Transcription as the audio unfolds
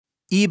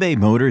eBay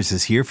Motors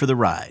is here for the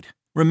ride.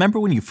 Remember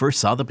when you first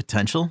saw the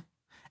potential?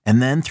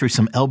 And then through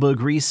some elbow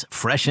grease,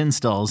 fresh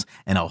installs,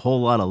 and a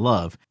whole lot of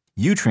love,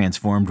 you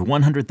transformed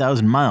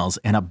 100,000 miles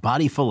and a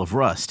body full of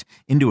rust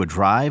into a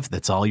drive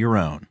that's all your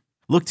own.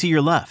 Look to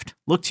your left.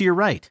 Look to your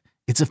right.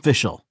 It's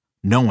official.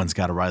 No one's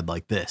got a ride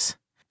like this.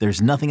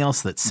 There's nothing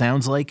else that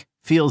sounds like,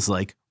 feels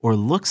like, or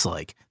looks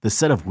like the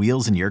set of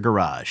wheels in your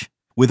garage.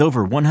 With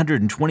over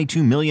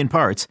 122 million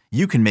parts,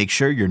 you can make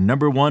sure your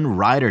number one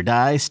ride or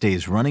die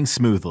stays running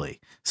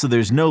smoothly. So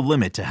there's no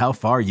limit to how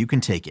far you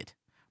can take it.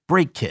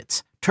 Brake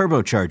kits,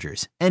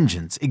 turbochargers,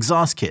 engines,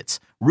 exhaust kits,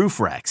 roof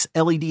racks,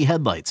 LED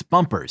headlights,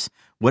 bumpers,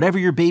 whatever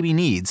your baby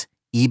needs,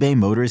 eBay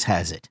Motors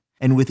has it.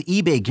 And with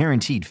eBay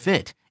Guaranteed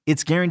Fit,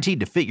 it's guaranteed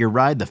to fit your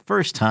ride the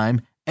first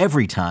time,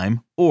 every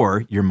time,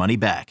 or your money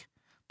back.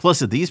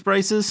 Plus at these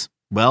prices,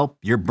 well,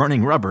 you're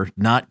burning rubber,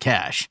 not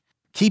cash.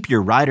 Keep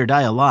your ride or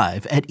die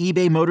alive at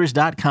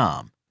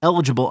ebaymotors.com.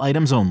 Eligible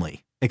items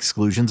only.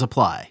 Exclusions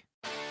apply.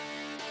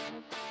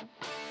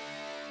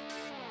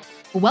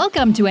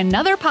 Welcome to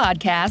another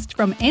podcast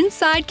from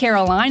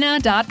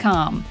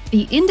InsideCarolina.com,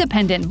 the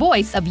independent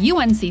voice of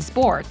UNC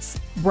Sports.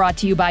 Brought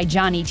to you by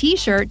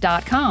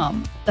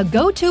JohnnyT-shirt.com, the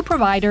go-to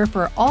provider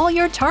for all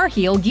your Tar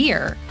Heel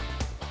gear.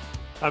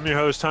 I'm your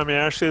host, Tommy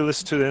Ashley.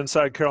 Listen to the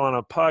Inside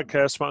Carolina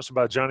podcast, sponsored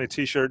by Johnny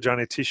T-shirt,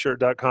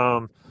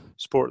 JohnnyT-shirt.com.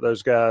 Support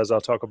those guys.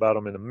 I'll talk about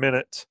them in a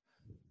minute.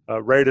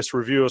 Rate us,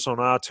 review us on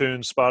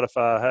iTunes,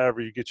 Spotify,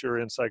 however you get your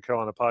Inside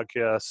Carolina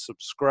podcast.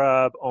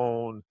 Subscribe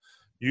on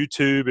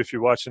YouTube if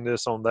you're watching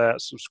this on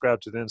that.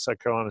 Subscribe to the Inside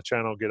Carolina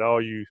channel. Get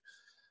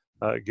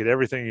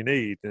everything you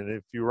need. And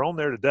if you were on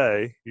there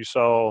today, you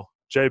saw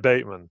Jay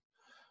Bateman,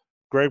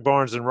 Greg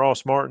Barnes, and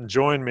Ross Martin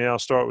join me. I'll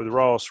start with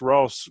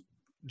Ross.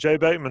 Jay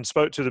Bateman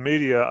spoke to the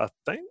media, I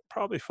think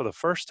probably for the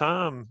first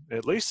time,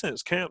 at least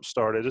since camp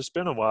started. It's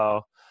been a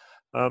while.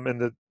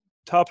 And the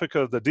topic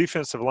of the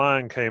defensive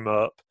line came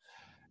up.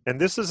 And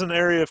this is an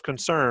area of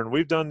concern.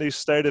 We've done these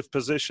state of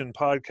position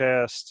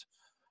podcasts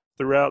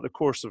throughout the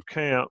course of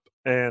camp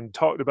and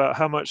talked about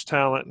how much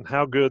talent and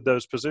how good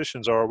those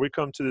positions are. We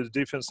come to the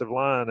defensive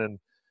line, and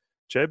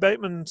Jay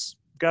Bateman's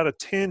got a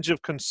tinge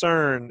of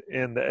concern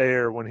in the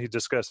air when he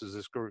discusses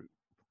this group.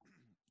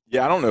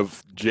 Yeah, I don't know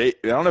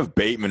if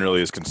Bateman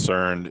really is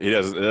concerned. It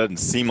doesn't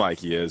seem like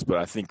he is, but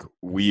I think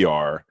we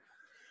are.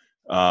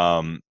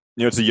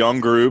 It's a young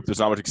group. There's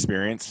not much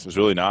experience. There's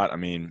really not. I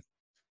mean,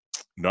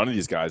 none of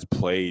these guys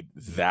played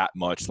that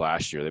much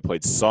last year. They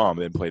played some.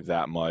 They didn't play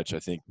that much. I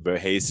think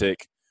Vohasek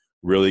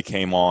really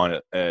came on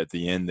at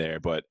the end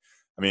there. But,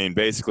 I mean,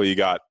 basically you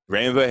got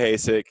Raymond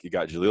Vohasek, you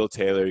got Jaleel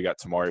Taylor, you got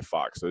Tamari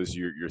Fox. Those are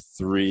your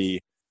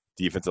three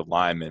defensive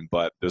linemen.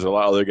 But there's a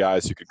lot of other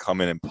guys who could come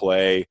in and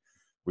play.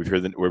 We've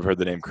heard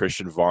the name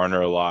Christian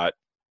Varner a lot,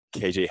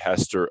 KJ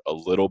Hester a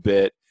little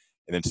bit.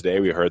 And then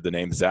today we heard the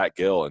name Zach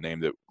Gill, a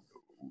name that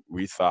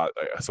we thought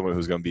someone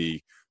who's going to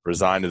be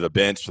resigned to the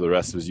bench for the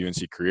rest of his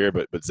UNC career.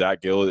 But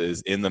Zach Gill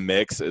is in the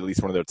mix, at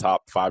least one of their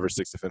top 5 or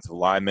 6 defensive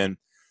linemen.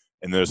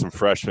 And there's some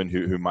freshmen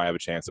who might have a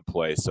chance to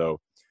play. So,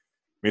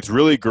 I mean, it's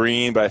really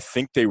green, but I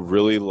think they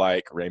really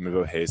like Raymond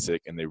Vohasek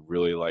and they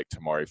really like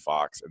Tamari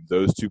Fox. And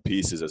those two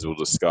pieces, as we'll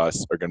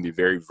discuss, are going to be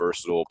very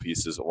versatile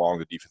pieces along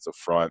the defensive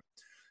front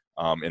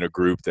in a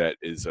group that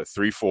is a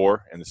 3-4,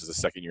 and this is the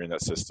second year in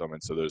that system.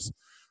 And so there's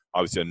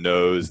obviously a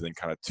nose and then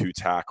kind of 2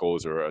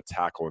 tackles or a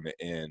tackle in the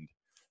end.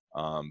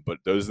 But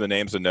those are the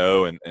names to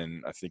know, and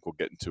I think we'll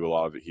get into a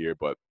lot of it here.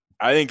 But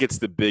I think it's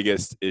the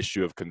biggest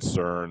issue of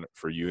concern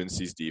for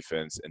UNC's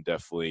defense, and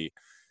definitely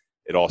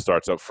it all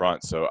starts up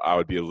front. So I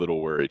would be a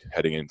little worried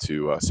heading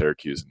into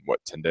Syracuse in,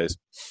 10 days?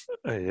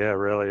 Yeah,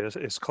 really.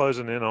 It's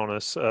closing in on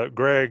us.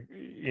 Greg,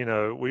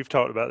 we've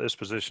talked about this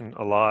position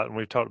a lot, and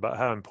we've talked about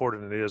how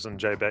important it is in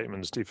Jay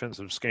Bateman's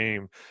defensive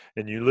scheme.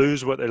 And you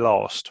lose what they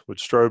lost with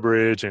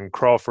Strobridge and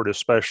Crawford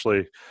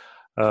especially.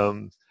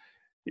 When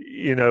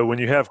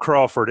you have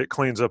Crawford, it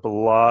cleans up a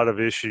lot of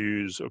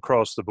issues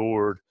across the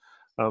board.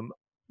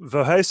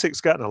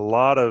 Vohasek's gotten a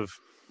lot of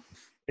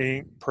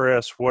ink,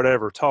 press,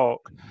 whatever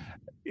talk.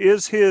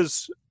 Is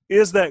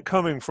that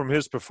coming from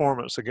his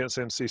performance against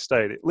NC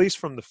State, at least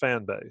from the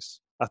fan base?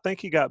 I think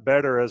he got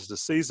better as the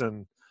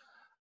season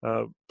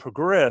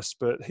progressed,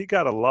 but he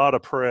got a lot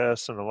of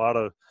press and a lot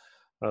of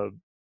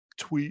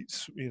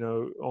tweets,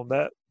 on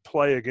that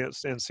play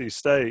against NC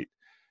State.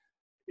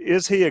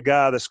 Is he a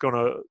guy that's going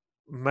to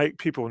make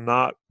people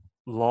not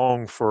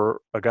long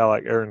for a guy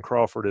like Aaron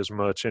Crawford as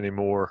much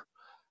anymore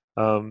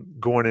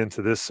going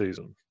into this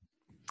season?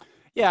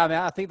 Yeah, I mean,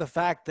 I think the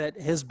fact that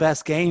his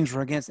best games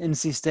were against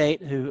NC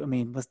State, who, I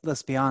mean,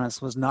 let's be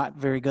honest, was not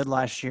very good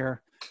last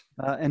year,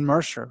 and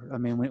Mercer. I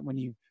mean, when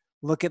you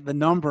look at the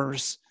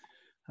numbers,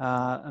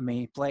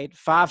 he played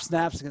 5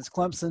 snaps against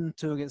Clemson,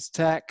 2 against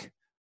Tech,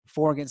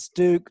 4 against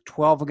Duke,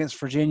 12 against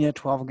Virginia,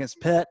 12 against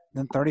Pitt,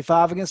 then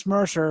 35 against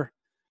Mercer,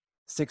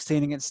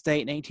 16 against State,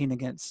 and 18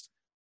 against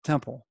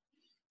Temple.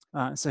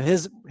 So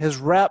his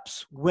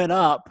reps went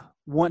up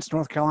once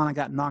North Carolina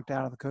got knocked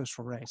out of the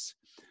Coastal race.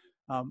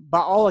 By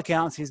all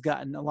accounts, he's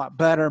gotten a lot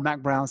better. Mac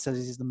Brown says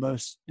he's the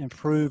most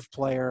improved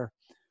player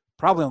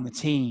probably on the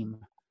team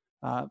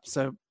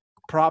So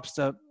props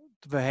to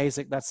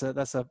Vahasek.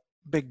 That's a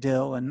big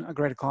deal and a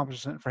great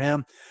accomplishment for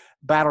him.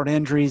 Battled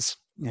injuries.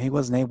 He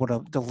wasn't able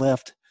to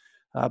lift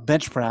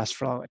bench press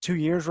for like 2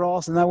 years,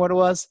 Ross. Isn't that what it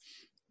was?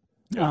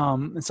 Yeah.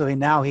 And so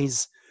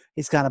he's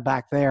kind of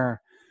back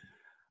there.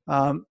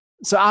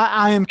 So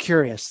I am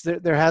curious.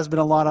 There has been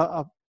a lot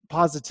of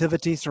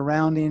positivity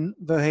surrounding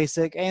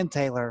Vahasek and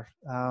Taylor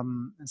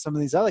and some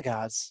of these other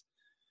guys.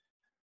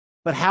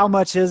 But how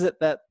much is it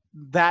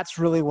that's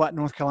really what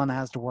North Carolina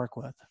has to work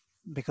with?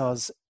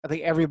 Because I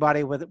think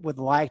everybody would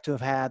like to have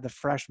had the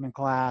freshman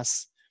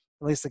class,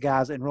 at least the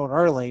guys enrolled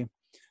early,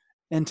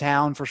 in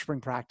town for spring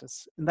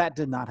practice. And that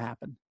did not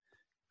happen.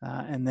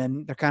 And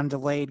then they're kind of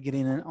delayed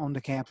getting onto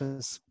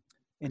campus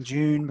in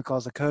June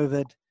because of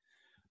COVID.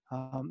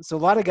 So a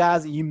lot of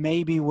guys that you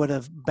maybe would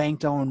have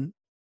banked on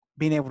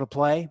being able to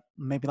play,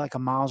 maybe like a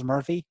Miles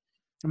Murphy.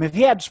 I mean, if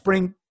he had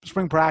spring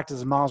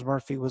practice and Miles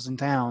Murphy was in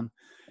town,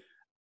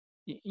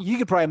 you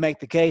could probably make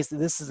the case that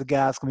this is a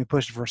guy that's going to be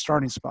pushing for a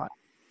starting spot.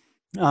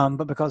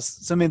 But because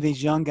so many of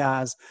these young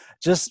guys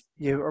just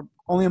are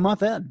only a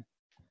month in.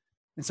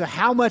 And so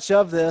how much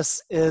of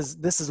this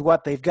is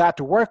what they've got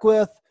to work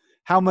with?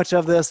 How much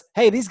of this,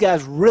 hey, these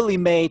guys really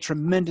made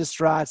tremendous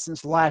strides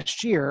since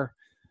last year.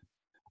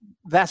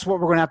 That's what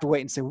we're going to have to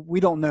wait and see. We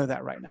don't know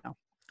that right now.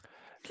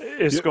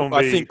 It's going to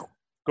be – I think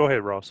 – go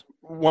ahead, Ross.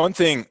 One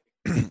thing –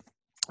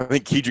 I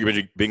think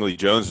Kedrick Bingley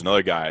Jones is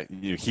another guy.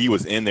 He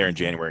was in there in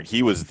January, and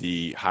he was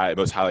the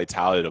most highly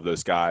touted of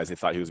those guys. They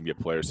thought he was going to be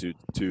a player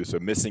too. So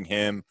missing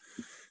him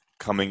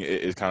coming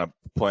is kind of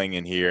playing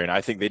in here. And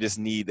I think they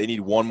need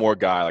one more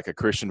guy like a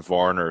Christian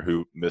Varner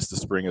who missed the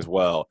spring as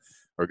well,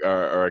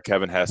 or a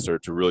Kevin Hester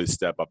to really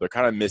step up. They're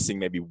kind of missing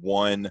maybe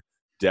one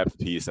depth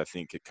piece. I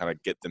think could kind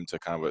of get them to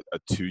kind of a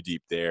two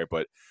deep there.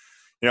 But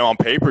on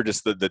paper,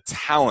 just the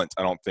talent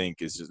I don't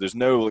think is there's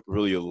no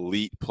really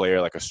elite player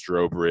like a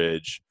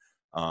Strobridge.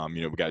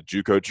 We got a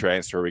JUCO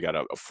transfer. We got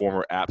a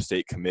former App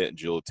State commit,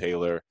 Jill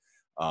Taylor.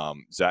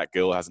 Zach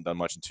Gill hasn't done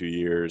much in 2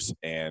 years.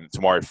 And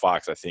Tamari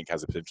Fox, I think,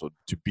 has the potential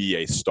to be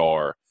a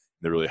star.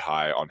 They're really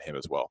high on him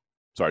as well.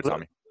 Sorry,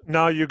 Tommy.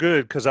 No, you're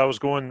good because I was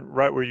going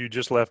right where you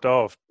just left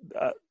off.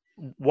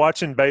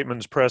 Watching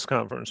Bateman's press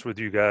conference with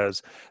you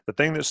guys, the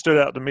thing that stood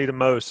out to me the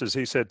most is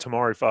he said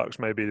Tamari Fox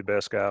may be the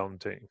best guy on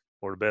the team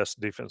or the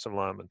best defensive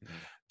lineman. Mm-hmm.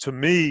 To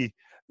me,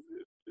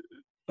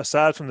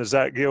 aside from the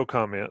Zach Gill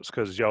comments,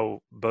 because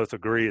y'all both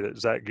agree that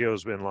Zach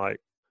Gill's been like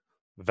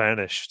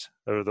vanished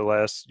over the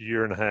last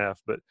year and a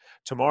half, but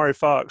Tamari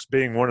Fox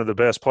being one of the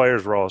best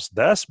players, Ross,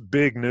 that's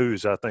big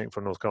news, I think, for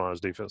North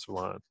Carolina's defensive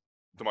line.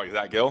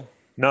 Zach Gill?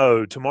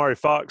 No, Tamari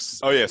Fox.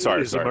 Oh yeah,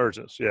 sorry.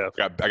 Emergence. Yeah,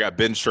 I got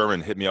Ben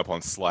Sherman hit me up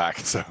on Slack.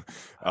 So,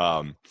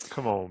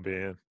 come on,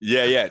 Ben.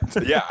 Yeah.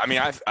 I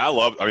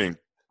mean,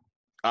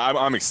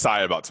 I'm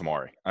excited about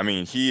Tamari. I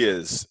mean,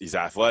 he's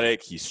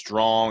athletic, he's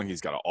strong,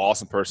 he's got an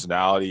awesome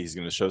personality, he's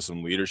going to show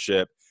some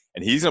leadership,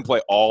 and he's going to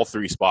play all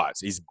three spots.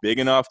 He's big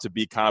enough to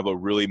be kind of a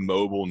really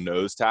mobile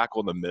nose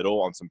tackle in the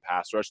middle on some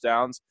pass rush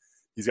downs.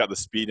 He's got the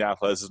speed and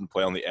athleticism to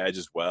play on the edge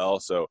as well.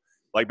 So,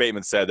 like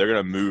Bateman said, they're going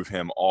to move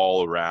him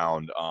all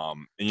around.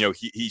 And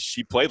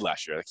he played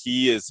last year. Like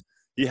he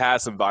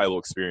has some valuable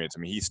experience. I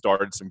mean, he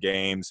started some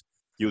games.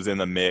 He was in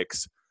the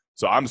mix.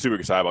 So I'm super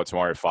excited about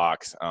Tamari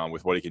Fox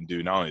with what he can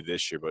do not only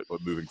this year but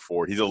moving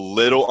forward. He's a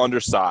little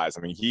undersized.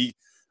 I mean,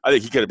 I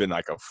think he could have been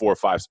like a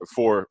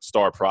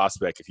 4-star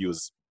prospect if he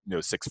was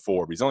 6'4",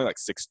 but he's only like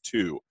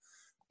 6'2".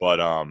 But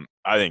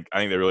I think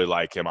they really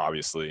like him,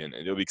 obviously, and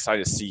it'll be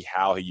exciting to see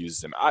how he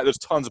uses him. There's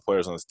tons of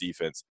players on this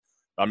defense.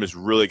 I'm just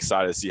really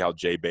excited to see how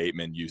Jay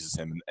Bateman uses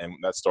him, and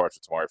that starts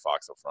with Tamari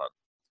Fox up front.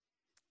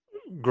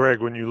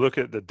 Greg, when you look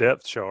at the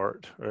depth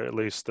chart, or at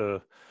least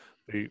the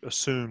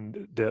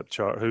assumed depth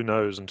chart, who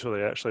knows until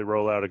they actually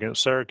roll out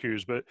against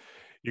Syracuse, but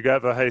you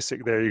got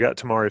Vahasek there, you got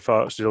Tamari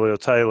Fox, Jaleel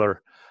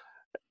Taylor,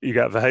 you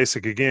got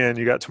Vahasek again,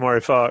 you got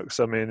Tamari Fox,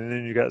 and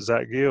then you got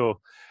Zach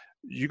Gill.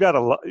 You got a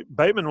lot.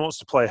 Bateman wants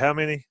to play how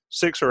many?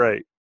 6 or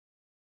 8?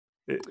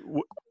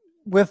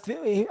 With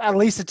at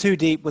least a 2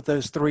 deep with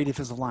those 3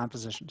 defensive line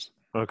positions.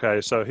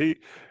 Okay, so he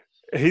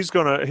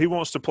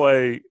wants to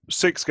play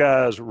 6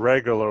 guys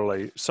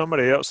regularly.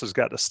 Somebody else has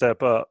got to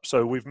step up.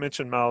 So we've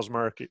mentioned Miles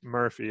Murphy,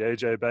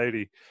 AJ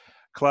Beatty,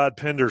 Clyde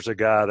Pender's a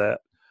guy that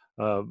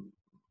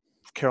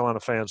Carolina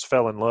fans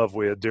fell in love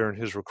with during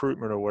his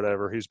recruitment or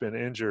whatever. He's been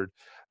injured.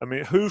 I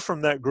mean, who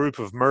from that group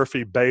of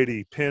Murphy,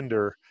 Beatty,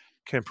 Pender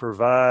can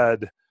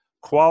provide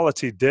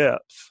quality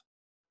depth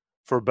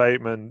for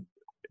Bateman?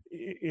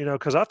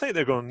 Because I think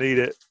they're going to need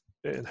it.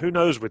 And who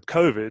knows with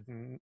COVID,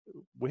 and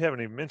we haven't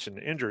even mentioned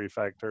the injury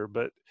factor,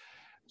 but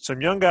some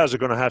young guys are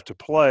going to have to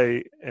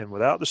play, and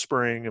without the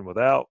spring and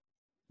without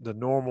the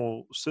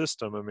normal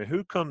system, I mean,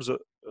 who comes up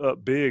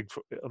big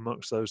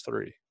amongst those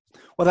 3?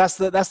 Well, that's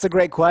the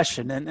great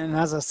question. And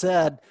as I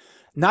said,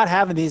 not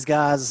having these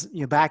guys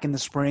back in the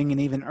spring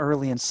and even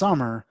early in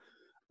summer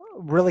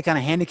really kind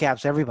of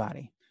handicaps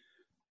everybody.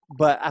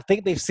 But I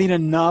think they've seen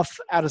enough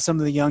out of some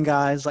of the young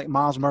guys, like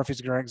Miles Murphy's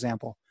a great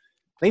example.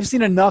 They've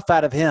seen enough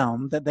out of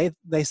him that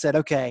they said,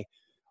 okay,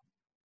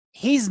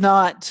 he's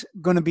not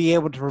going to be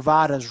able to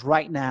provide us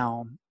right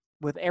now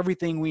with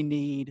everything we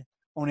need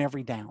on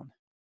every down.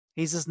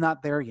 He's just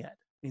not there yet.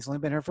 He's only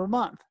been here for a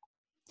month.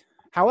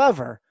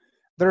 However,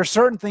 there are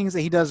certain things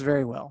that he does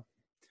very well.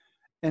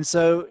 And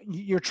so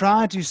you're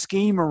trying to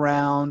scheme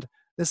around,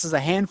 this is a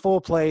handful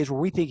of plays where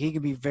we think he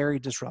can be very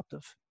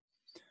disruptive.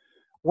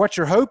 What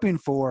you're hoping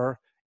for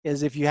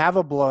is if you have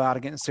a blowout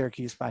against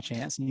Syracuse by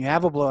chance, and you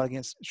have a blowout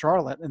against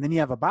Charlotte, and then you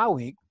have a bye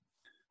week,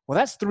 well,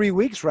 that's 3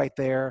 weeks right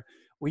there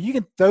where you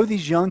can throw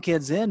these young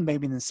kids in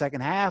maybe in the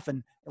second half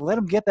and let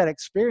them get that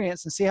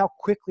experience and see how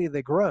quickly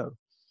they grow.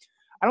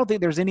 I don't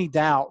think there's any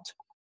doubt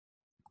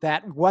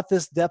that what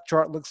this depth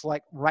chart looks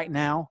like right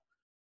now,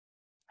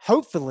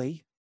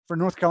 hopefully, for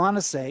North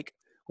Carolina's sake,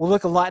 will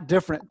look a lot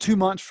different 2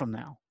 months from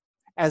now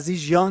as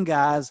these young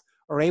guys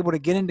are able to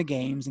get into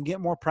games and get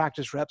more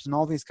practice reps and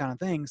all these kind of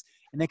things,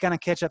 and they kind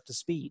of catch up to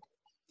speed.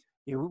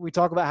 We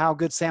talk about how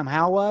good Sam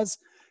Howell was.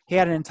 He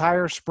had an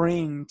entire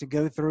spring to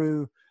go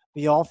through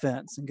the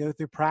offense and go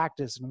through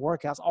practice and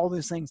workouts, all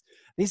these things.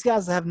 These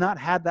guys have not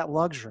had that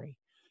luxury.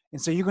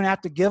 And so you're going to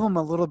have to give them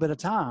a little bit of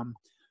time.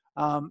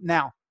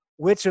 Now,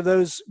 which of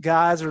those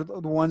guys are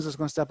the ones that's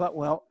going to step up?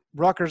 Well,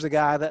 Rucker's a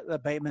guy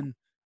that Bateman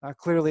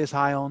clearly is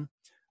high on.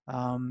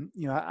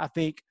 I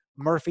think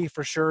Murphy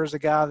for sure is a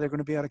guy they're going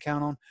to be able to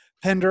count on.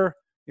 Pender,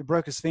 he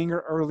broke his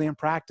finger early in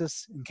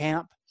practice in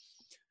camp.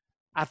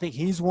 I think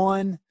he's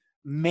one.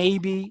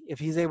 Maybe if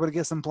he's able to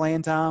get some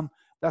playing time,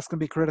 that's going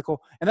to be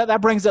critical. And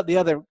that brings up the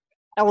other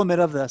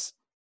element of this.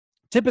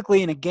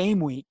 Typically in a game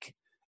week,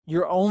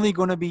 you're only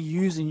going to be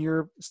using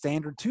your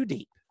standard 2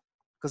 deep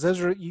because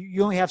those are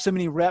you only have so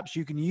many reps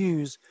you can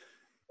use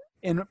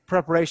in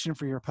preparation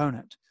for your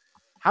opponent.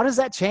 How does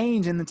that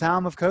change in the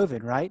time of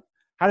COVID, right?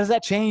 How does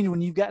that change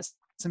when you've got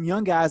some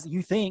young guys that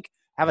you think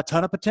have a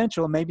ton of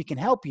potential and maybe can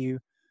help you,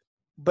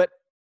 but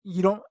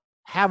you don't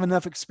have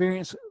enough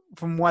experience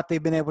from what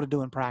they've been able to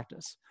do in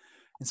practice?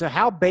 And so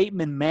how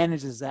Bateman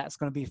manages that is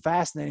going to be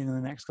fascinating in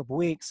the next couple of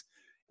weeks.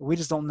 We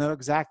just don't know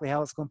exactly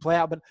how it's going to play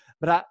out.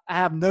 But I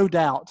have no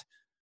doubt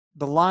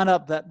the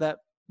lineup that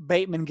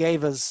Bateman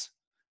gave us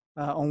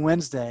on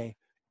Wednesday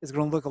is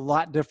going to look a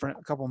lot different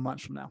a couple of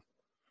months from now.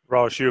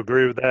 Ross, you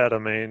agree with that? I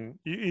mean,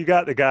 you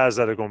got the guys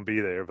that are going to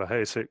be there,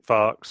 Vahasek,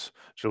 Fox,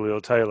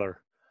 Jaleel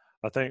Taylor.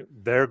 I think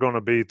they're going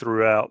to be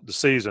throughout the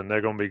season.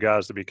 They're going to be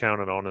guys to be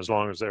counted on as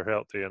long as they're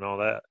healthy and all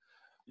that.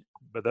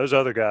 But those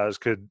other guys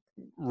could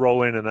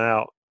roll in and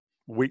out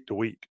week to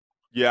week.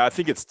 Yeah, I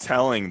think it's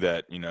telling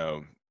that,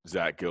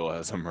 Zach Gill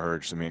has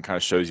emerged. I mean, it kind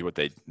of shows you what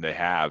they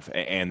have,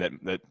 and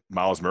that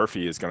Miles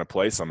Murphy is going to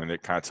play something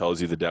that kind of tells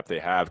you the depth they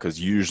have,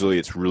 because usually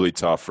it's really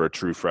tough for a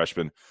true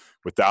freshman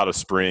without a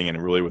spring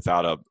and really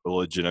without a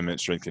legitimate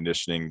strength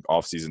conditioning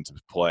offseason to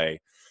play.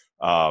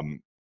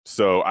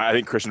 So I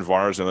think Christian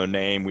Varner is another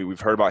name. We've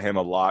heard about him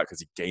a lot because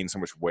he gained so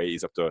much weight.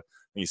 He's up to, I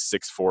think he's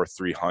 6'4",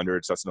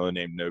 300. So that's another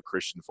name, no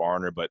Christian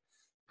Varner. But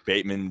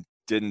Bateman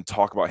didn't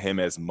talk about him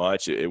as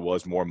much. It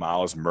was more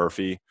Miles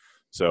Murphy.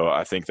 So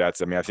I think I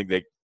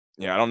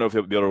don't know if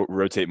he'll be able to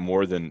rotate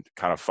more than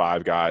kind of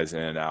 5 guys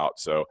in and out.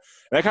 So and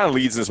that kind of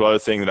leads into this other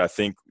thing that I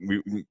think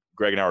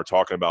Greg and I were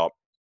talking about.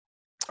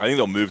 I think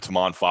they'll move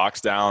Tamon Fox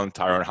down,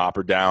 Tyrone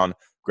Hopper down.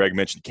 Greg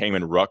mentioned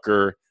Kamen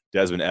Rucker,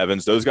 Desmond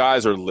Evans. Those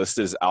guys are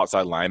listed as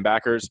outside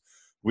linebackers.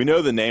 We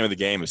know the name of the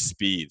game is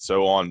speed.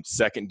 So on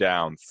second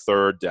down,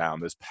 third down,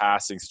 those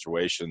passing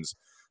situations,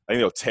 I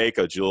think they'll take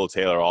a Jaleel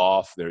Taylor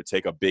off. They'll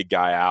take a big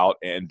guy out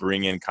and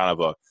bring in kind of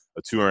a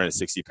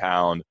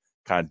 260-pound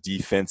kind of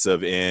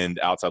defensive end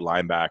outside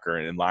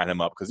linebacker and line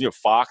him up. Because,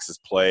 Fox has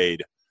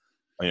played,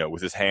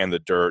 with his hand in the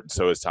dirt, and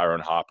so has Tyrone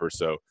Hopper.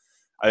 So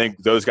I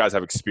think those guys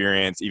have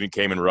experience. Even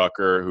Kamen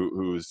Rucker,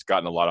 who's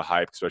gotten a lot of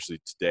hype,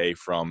 especially today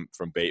from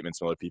Bateman,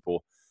 some other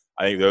people.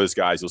 I think those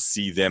guys, you'll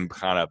see them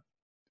kind of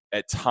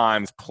at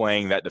times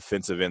playing that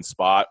defensive end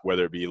spot,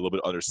 whether it be a little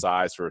bit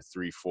undersized for a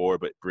 3-4,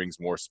 but brings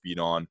more speed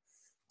on,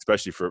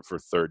 especially for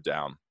third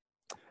down.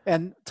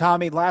 And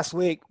Tommy, last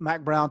week,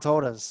 Mac Brown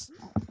told us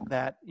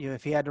that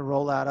if he had to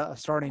roll out a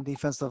starting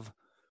defensive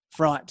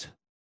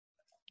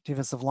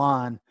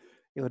line,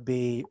 it would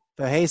be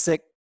Vahasek,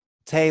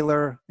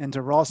 Taylor, and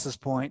to Ross's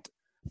point,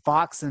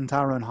 Fox and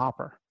Tyrone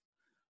Hopper.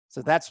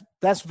 So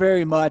that's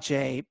very much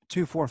a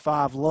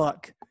 2-4-5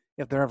 look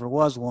if there ever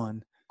was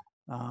one,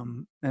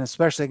 and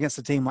especially against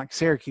a team like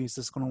Syracuse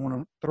that's going to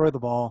want to throw the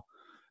ball.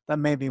 That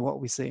may be what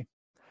we see.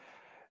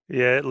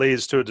 Yeah, it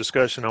leads to a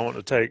discussion I want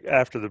to take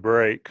after the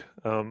break,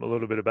 a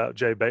little bit about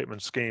Jay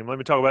Bateman's scheme. Let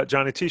me talk about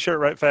Johnny T-Shirt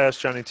right fast,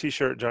 Johnny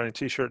T-Shirt,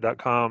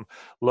 JohnnyT-Shirt.com,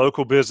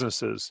 local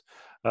businesses.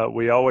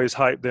 We always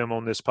hype them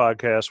on this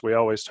podcast. We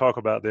always talk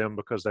about them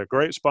because they're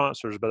great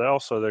sponsors, but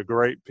also they're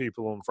great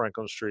people on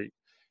Franklin Street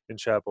in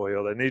Chapel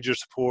Hill. They need your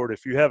support.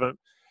 If you haven't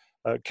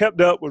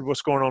kept up with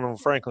what's going on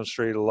Franklin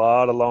Street, a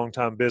lot of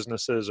longtime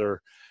businesses are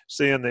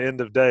seeing the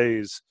end of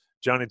days.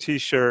 Johnny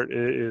T-Shirt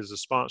is a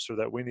sponsor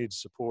that we need to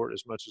support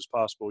as much as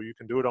possible. You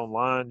can do it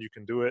online. You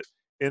can do it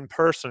in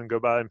person. Go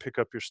by and pick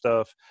up your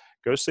stuff.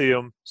 Go see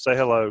them. Say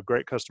hello.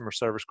 Great customer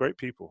service. Great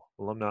people.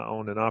 Alumni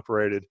owned and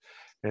operated.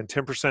 And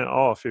 10%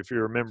 off if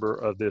you're a member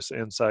of this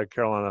Inside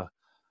Carolina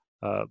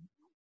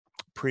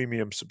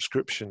premium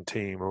subscription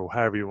team, or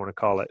however you want to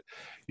call it,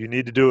 you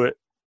need to do it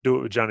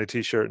with Johnny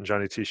T-shirt and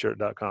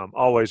JohnnyT-shirt.com.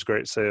 Always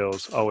great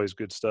sales, always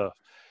good stuff.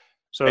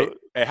 So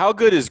hey, how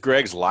good is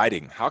Greg's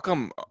lighting? How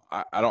come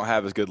I don't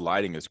have as good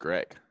lighting as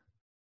Greg?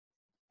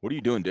 What are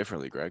you doing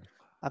differently, Greg?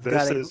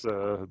 This is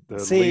the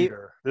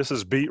leader. This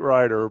is beat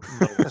writer.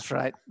 That's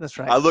right. That's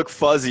right. I look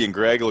fuzzy, and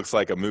Greg looks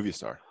like a movie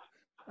star.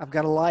 I've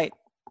got a light.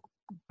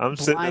 I'm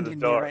sitting in the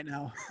dark right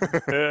now.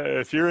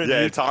 If you're in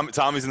YouTube,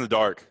 Tommy's in the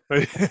dark.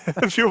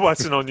 If you're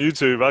watching on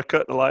YouTube, I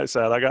cut the lights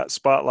out. I got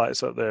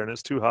spotlights up there, and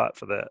it's too hot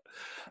for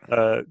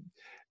that.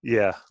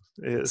 Yeah.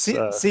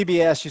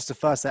 CBS used to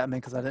fuss at me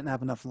because I didn't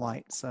have enough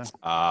light. So.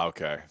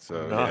 Okay.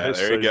 So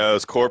there he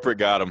goes. Corporate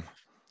got him.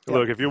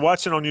 Look, if you're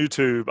watching on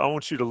YouTube, I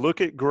want you to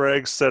look at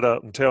Greg's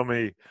setup and tell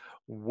me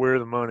where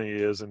the money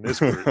is in this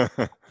group.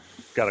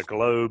 Got a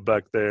globe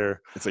back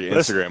there. It's like an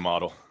Instagram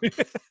model.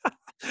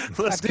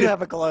 I do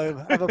have a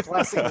globe. I have a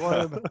plastic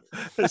globe.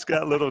 It's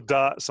got little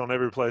dots on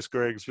every place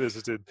Greg's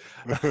visited.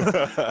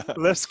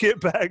 Let's get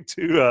back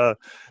to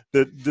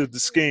the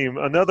scheme.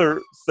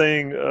 Another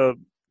thing,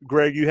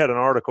 Greg, you had an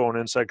article on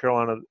Inside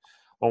Carolina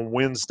on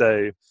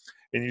Wednesday,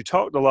 and you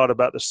talked a lot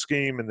about the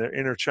scheme and the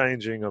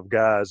interchanging of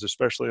guys,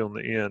 especially on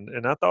the end.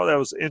 And I thought that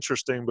was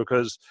interesting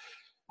because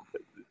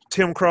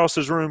Tim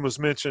Cross's room was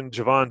mentioned,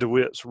 Javon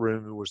DeWitt's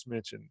room was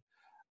mentioned.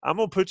 I'm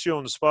going to put you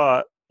on the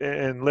spot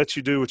and let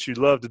you do what you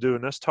love to do,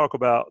 and let's talk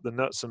about the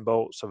nuts and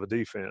bolts of a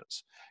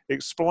defense.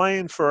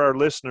 Explain for our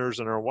listeners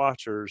and our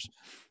watchers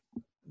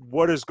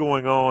what is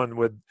going on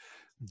with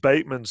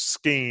Bateman's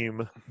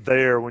scheme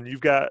there when you've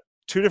got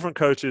two different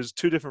coaches,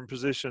 two different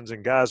positions,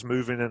 and guys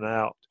move in and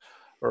out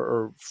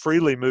or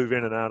freely move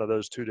in and out of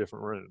those two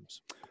different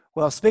rooms.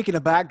 Well, speaking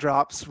of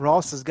backdrops,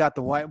 Ross has got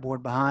the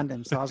whiteboard behind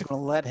him, so I was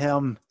going to let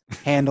him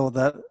handle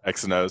the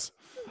X and O's.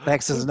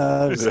 X's and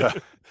O's. Yeah.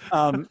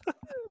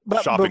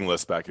 Shopping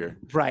list back here.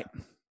 Right.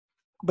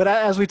 But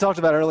as we talked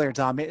about earlier,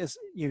 Tom, if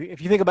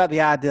you think about the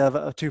idea of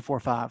a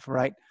 2-4-5,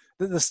 right,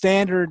 the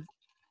standard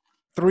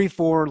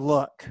 3-4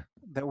 look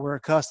that we're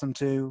accustomed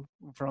to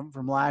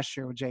from last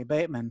year with Jay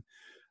Bateman,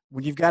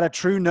 when you've got a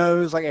true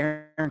nose like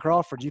Aaron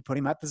Crawford, you put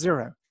him at the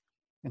 0.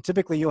 And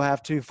typically you'll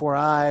have 2-4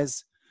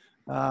 eyes,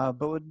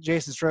 but with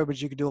Jason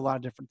Strobridge, you could do a lot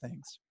of different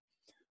things.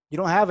 You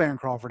don't have Aaron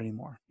Crawford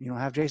anymore. You don't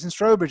have Jason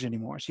Strobridge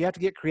anymore. So you have to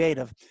get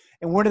creative.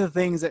 And one of the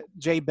things that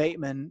Jay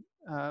Bateman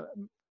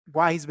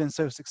why he's been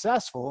so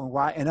successful and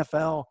why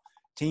NFL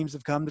teams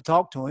have come to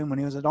talk to him when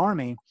he was at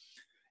Army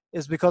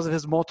is because of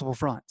his multiple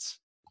fronts.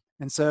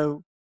 And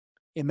so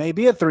it may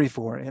be a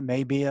 3-4. It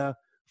may be a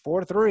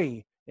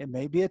 4-3. It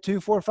may be a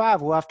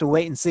 2-4-5. We'll have to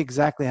wait and see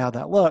exactly how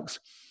that looks.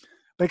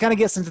 But it kind of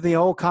gets into the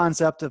whole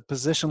concept of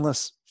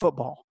positionless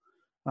football.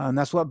 And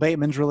that's what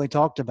Bateman's really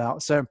talked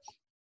about. So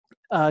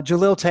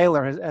Jaleel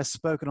Taylor has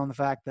spoken on the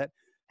fact that,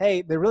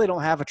 hey, they really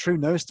don't have a true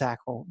nose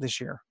tackle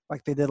this year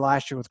like they did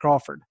last year with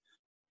Crawford.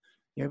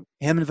 You know,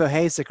 him and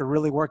Vohasek are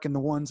really working the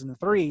 1s and the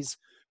 3s,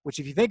 which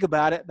if you think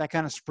about it, that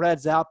kind of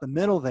spreads out the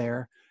middle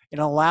there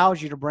and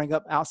allows you to bring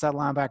up outside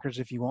linebackers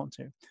if you want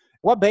to.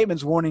 What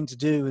Bateman's wanting to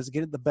do is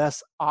get the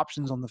best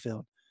options on the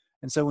field.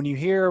 And so when you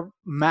hear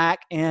Mack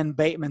and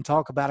Bateman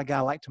talk about a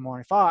guy like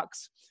Tamari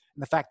Fox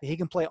and the fact that he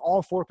can play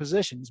all 4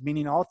 positions,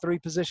 meaning all 3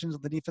 positions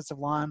of the defensive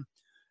line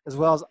as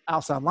well as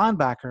outside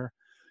linebacker,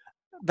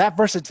 that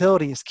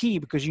versatility is key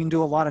because you can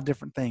do a lot of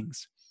different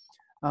things.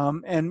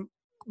 And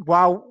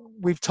while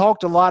we've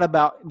talked a lot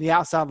about the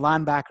outside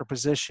linebacker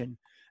position,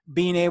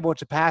 being able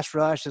to pass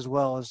rush as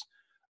well as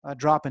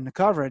drop into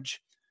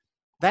coverage,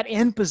 that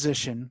end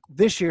position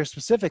this year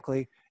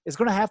specifically is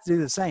going to have to do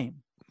the same.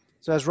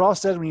 So as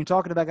Ross said, when you're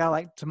talking about a guy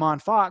like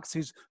Tamon Fox,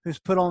 who's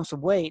put on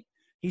some weight,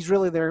 he's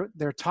really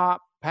their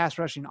top pass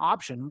rushing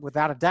option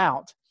without a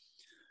doubt.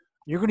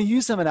 You're going to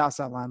use him at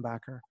outside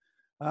linebacker.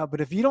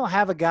 But if you don't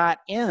have a guy at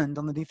end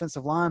on the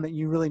defensive line that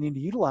you really need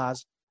to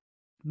utilize,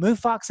 move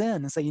Fox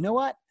in and say, you know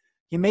what?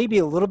 He may be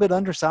a little bit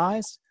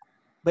undersized,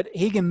 but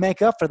he can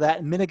make up for that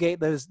and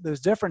mitigate those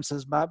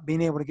differences by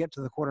being able to get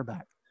to the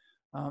quarterback.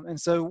 And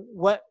so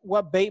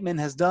what Bateman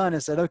has done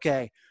is said,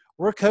 okay,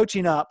 we're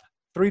coaching up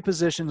 3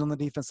 positions on the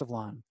defensive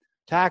line,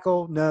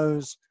 tackle,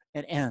 nose,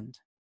 and end.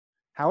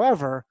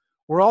 However,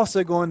 we're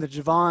also going to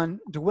Javon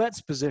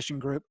DeWitt's position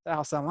group,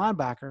 outside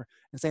linebacker,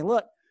 and saying,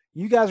 look,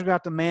 you guys are going to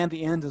have to man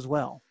the end as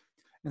well.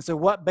 And so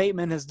what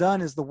Bateman has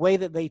done is the way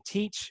that they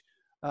teach,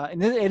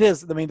 and it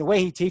is, I mean, the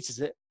way he teaches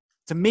it,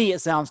 to me, it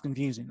sounds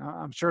confusing.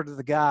 I'm sure to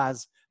the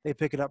guys, they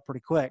pick it up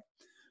pretty quick.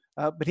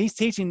 But he's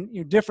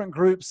teaching different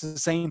groups the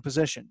same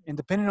position. And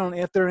depending on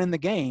if they're in the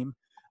game,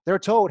 they're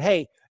told,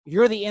 hey,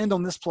 you're the end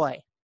on this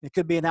play. It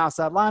could be an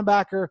outside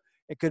linebacker.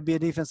 It could be a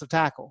defensive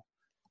tackle.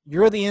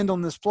 You're the end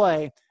on this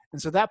play.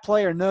 And so that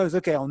player knows,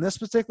 okay, on this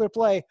particular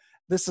play,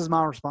 this is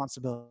my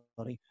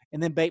responsibility.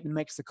 And then Bateman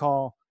makes the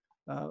call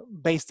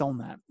based on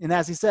that. And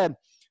as he said,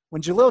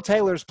 when Jaleel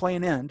Taylor's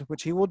playing end,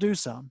 which he will do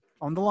some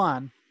on the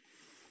line,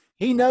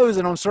 he knows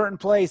that on certain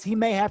plays he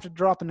may have to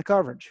drop into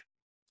coverage.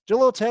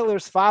 Jaleel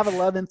Taylor's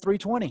 5'11",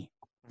 320.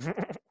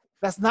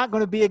 That's not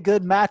going to be a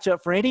good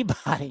matchup for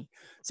anybody.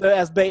 So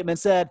as Bateman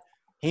said,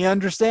 He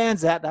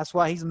understands that. That's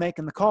why he's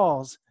making the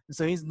calls. And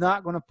so he's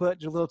not going to put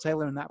Jaleel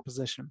Taylor in that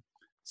position.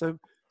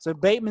 So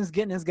Bateman's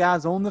getting his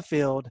guys on the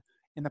field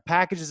in the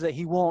packages that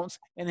he wants,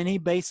 and then he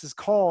bases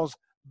calls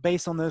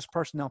based on those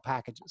personnel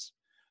packages.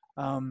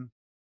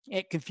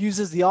 It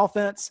confuses the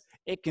offense.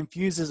 It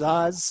confuses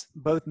us,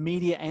 both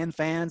media and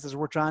fans, as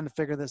we're trying to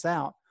figure this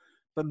out.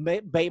 But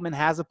Bateman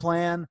has a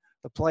plan.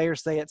 The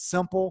players say it's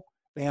simple.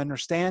 They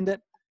understand it,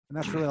 and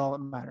that's really all that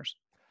matters.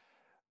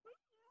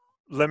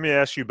 Let me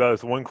ask you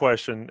both one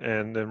question,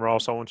 and then,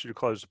 Ross, I want you to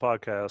close the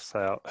podcast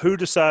out. Who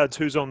decides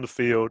who's on the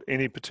field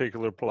any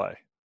particular play?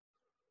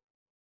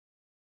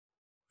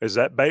 Is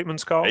that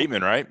Bateman's call?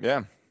 Bateman, right?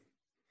 Yeah.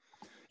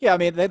 Yeah, I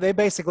mean, they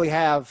basically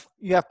have –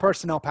 you have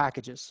personnel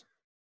packages.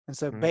 And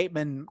so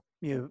Bateman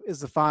is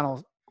the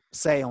final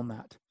say on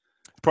that.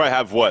 Probably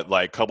have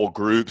a couple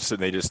groups, and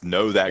they just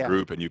know that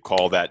group, and you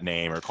call that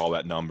name or call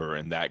that number,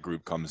 and that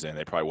group comes in.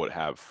 They probably would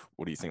have,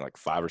 what do you think,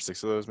 5 or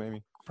 6 of those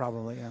maybe?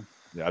 Probably,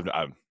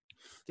 yeah.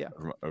 Yeah,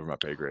 over my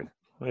pay grade.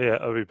 Yeah,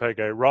 over pay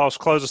grade. Ross,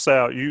 close us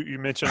out. You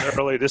mentioned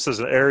earlier this is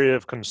an area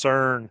of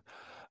concern,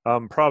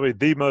 probably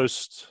the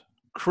most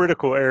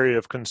critical area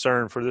of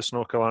concern for this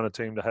North Carolina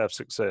team to have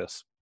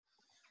success.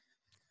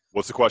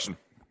 What's the question?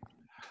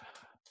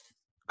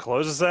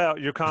 Close us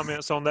out. Your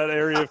comments on that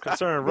area of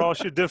concern.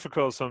 Ross, you're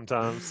difficult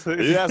sometimes. Yeah,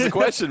 that's the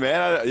question,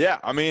 man.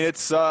 I mean,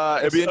 it's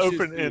be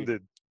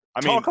open-ended.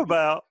 Talk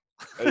about.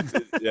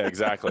 Yeah,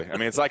 exactly. I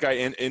mean, it's like I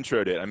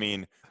introed it. I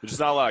mean, there's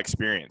just not a lot of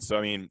experience. So,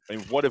 I mean,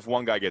 what if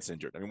one guy gets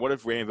injured? I mean, what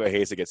if Rainbow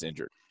Hayes gets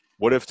injured?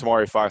 What if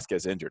Tamari Fox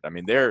gets injured? I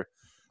mean, they're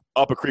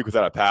up a creek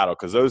without a paddle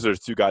because those are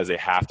 2 guys they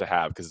have to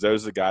have because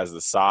those are the guys of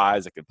the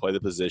size that can play the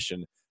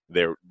position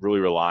they're really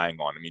relying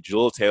on. I mean,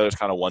 Jaleel Taylor's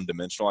kind of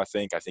one-dimensional, I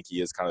think. I think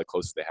he is kind of the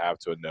closest they have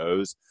to a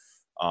nose.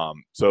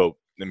 So,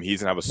 I mean,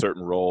 he's going to have a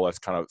certain role that's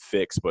kind of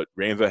fixed. But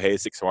Rainbow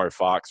Hayes, Tamari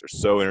Fox are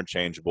so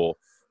interchangeable.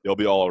 They'll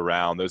be all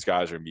around. Those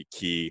guys are going to be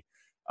key.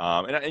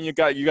 And you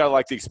got to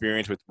like the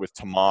experience with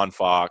Tamon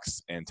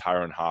Fox and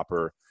Tyron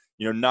Hopper.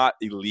 Not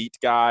elite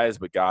guys,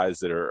 but guys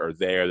that are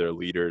there. They're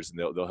leaders, and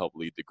they'll help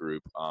lead the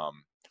group.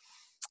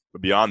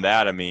 But beyond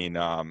that, I mean,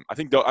 I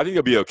think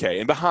they'll be okay.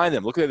 And behind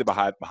them, look at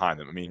the behind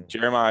them. I mean,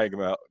 Jeremiah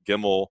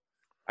Gimmel,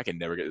 I can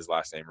never get his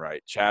last name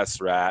right. Chaz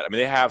Surratt. I mean,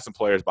 they have some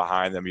players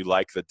behind them. You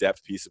like the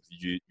depth piece of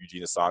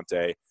Eugene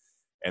Asante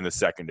and the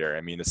secondary.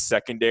 I mean, the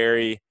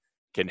secondary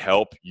can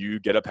help you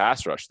get a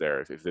pass rush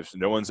there. If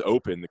no one's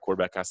open, the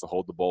quarterback has to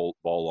hold the ball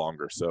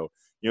longer. So,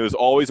 there's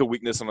always a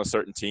weakness on a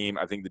certain team.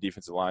 I think the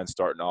defensive line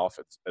starting off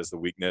as the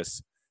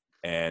weakness.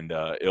 And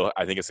I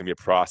think it's going to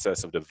be a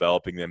process of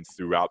developing them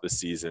throughout the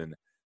season.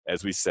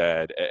 As we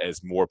said,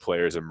 as more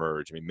players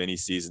emerge. I mean, many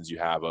seasons you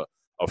have a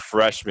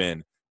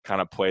freshman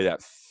kind of play that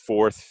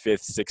 4th,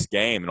 5th, 6th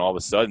game, and all of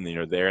a sudden,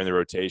 they're in the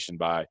rotation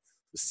by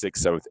the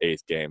 6th, 7th,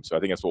 8th game. So I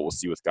think that's what we'll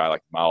see with a guy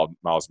like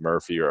Miles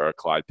Murphy or a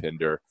Clyde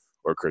Pender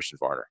or Christian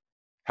Varner.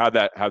 How'd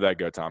that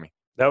go, Tommy?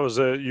 That was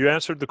you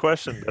answered the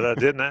question that I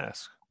didn't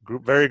ask.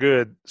 Very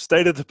good.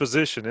 State of the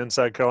Position,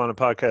 Inside Carolina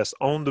podcast,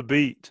 on the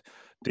beat,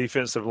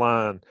 defensive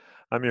line.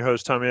 I'm your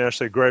host, Tommy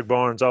Ashley. Greg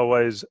Barnes,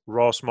 always.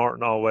 Ross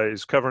Martin,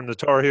 always. Covering the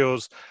Tar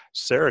Heels,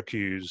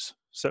 Syracuse,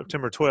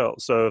 September 12th.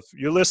 So if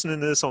you're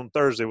listening to this on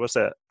Thursday, what's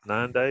that,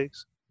 9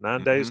 days?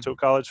 9 days till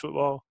college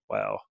football?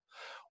 Wow.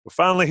 We're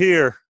finally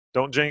here.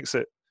 Don't jinx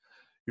it.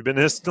 You've been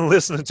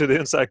listening to the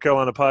Inside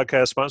Carolina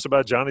podcast, sponsored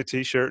by Johnny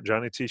T-Shirt,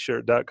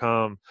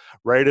 JohnnyT-Shirt.com.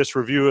 Rate us,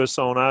 review us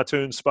on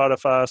iTunes,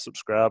 Spotify,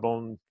 subscribe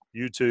on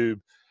YouTube.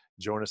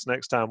 Join us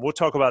next time. We'll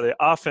talk about the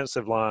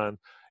offensive line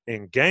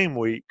in game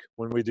week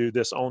when we do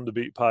this On the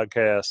Beat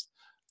podcast,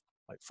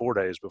 4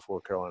 days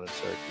before Carolina and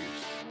Syracuse.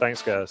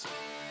 Thanks, guys.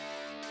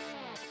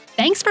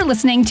 Thanks for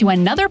listening to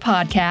another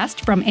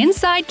podcast from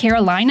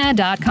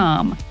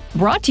InsideCarolina.com.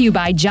 Brought to you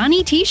by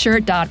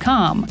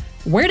JohnnyT-Shirt.com.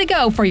 Where to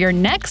go for your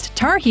next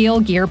Tar Heel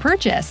gear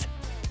purchase.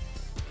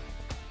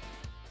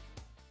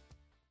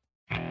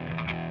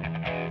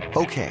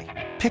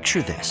 Okay,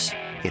 picture this.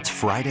 It's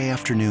Friday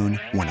afternoon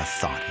when a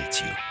thought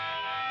hits you.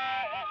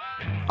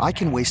 I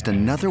can waste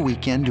another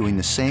weekend doing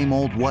the same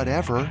old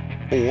whatever,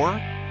 or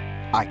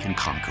I can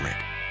conquer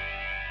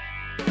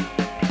it.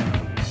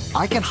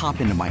 I can hop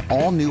into my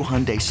all-new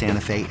Hyundai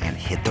Santa Fe and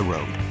hit the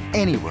road.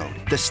 Any road.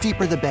 The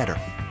steeper, the better.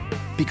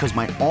 Because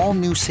my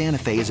all-new Santa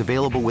Fe is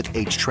available with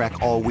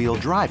H-Track all-wheel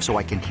drive, so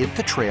I can hit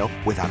the trail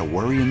without a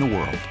worry in the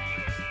world.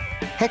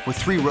 Heck, with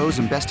 3 rows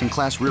and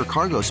best-in-class rear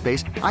cargo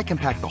space, I can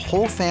pack the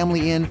whole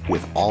family in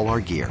with all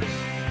our gear.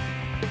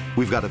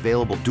 We've got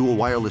available dual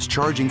wireless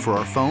charging for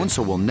our phones,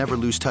 so we'll never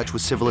lose touch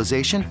with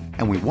civilization,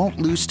 and we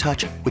won't lose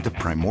touch with the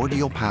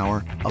primordial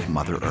power of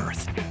Mother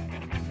Earth.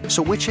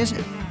 So which is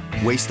it?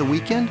 Waste the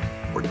weekend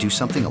or do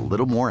something a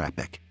little more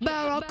epic?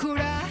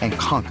 And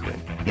conquer it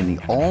in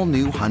the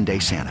all-new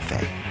Hyundai Santa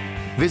Fe.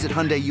 Visit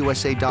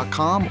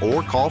HyundaiUSA.com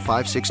or call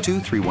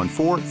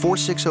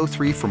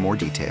 562-314-4603 for more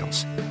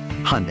details.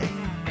 Hyundai,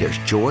 there's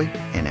joy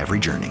in every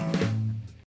journey.